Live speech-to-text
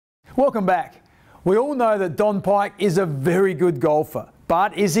Welcome back. We all know that Don Pyke is a very good golfer,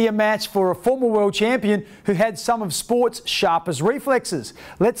 but is he a match for a former world champion who had some of sport's sharpest reflexes?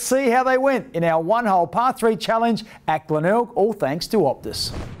 Let's see how they went in our one-hole par 3 challenge at Glenelg, all thanks to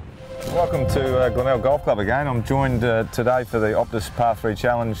Optus. Welcome to Glenelg Golf Club again. I'm joined today for the Optus par 3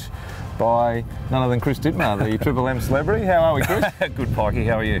 challenge by none other than Chris Dittmar, the Triple M celebrity. How are we, Chris? Good, Pykey.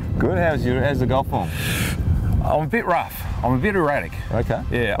 How are you? Good. How's the golf form? I'm a bit rough. I'm a bit erratic. Okay.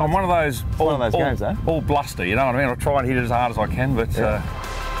 Yeah, I'm one of those games, eh? All bluster, you know what I mean? I try and hit it as hard as I can, but got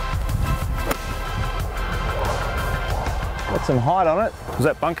some height on it. Was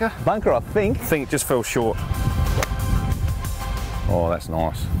that bunker? Bunker, I think. I think it just fell short. Oh, that's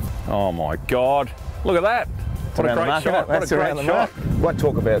nice. Oh my God. Look at that. What a great shot. What a great shot. Won't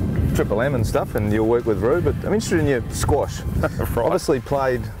talk about Triple M and stuff and your work with Roo, but I'm interested in your squash. Right. Obviously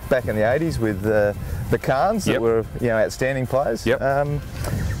played back in the 80s with the Khans that were outstanding players. Yep. How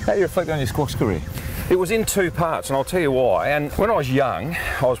do you reflect on your squash career? It was in 2 parts, and I'll tell you why. And when I was young,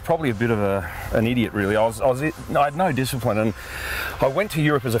 I was probably a bit of an idiot, really. I had no discipline, and I went to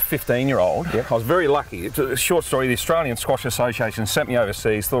Europe as a 15-year-old. Yep. I was very lucky. It's a short story. The Australian Squash Association sent me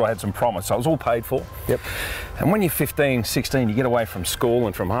overseas, thought I had some promise. So it was all paid for. Yep. And when you're 15, 16, you get away from school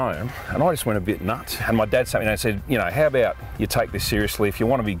and from home, and I just went a bit nuts. And my dad sat me down and said, you know, how about you take this seriously if you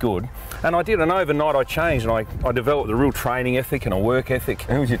want to be good? And I did, and overnight I changed, and I developed a real training ethic and a work ethic.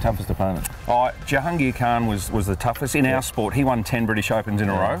 Who was your toughest opponent? Jahangir Khan was the toughest in our sport. He won 10 British Opens in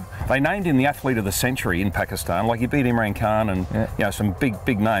a row. They named him the Athlete of the Century in Pakistan. Like, he beat Imran Khan and you know, some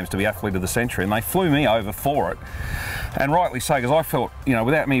big names to be Athlete of the Century, and they flew me over for it. And rightly so, because I felt, you know,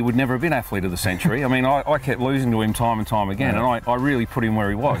 without me he would never have been Athlete of the Century. I mean, I kept losing to him time and time again, and I really put him where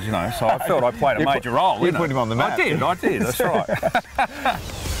he was, you know, so I felt I played a major role. You put him on the map. I did, that's right.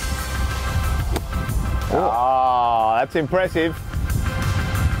 Oh, that's impressive.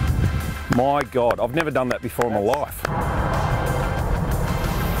 My God, I've never done that before in my life.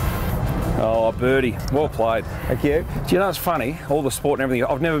 Oh, birdie, well played. Thank you. Do you know, it's funny, all the sport and everything,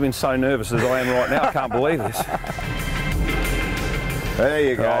 I've never been so nervous as I am right now. I can't believe this. There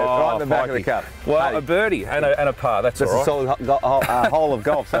you go, right in the back of the cup. Well, hey, a birdie and a par, that's all right. That's a solid hole of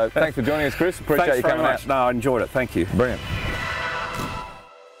golf, so thanks for joining us, Chris. Appreciate you coming out. No, I enjoyed it, thank you. Brilliant.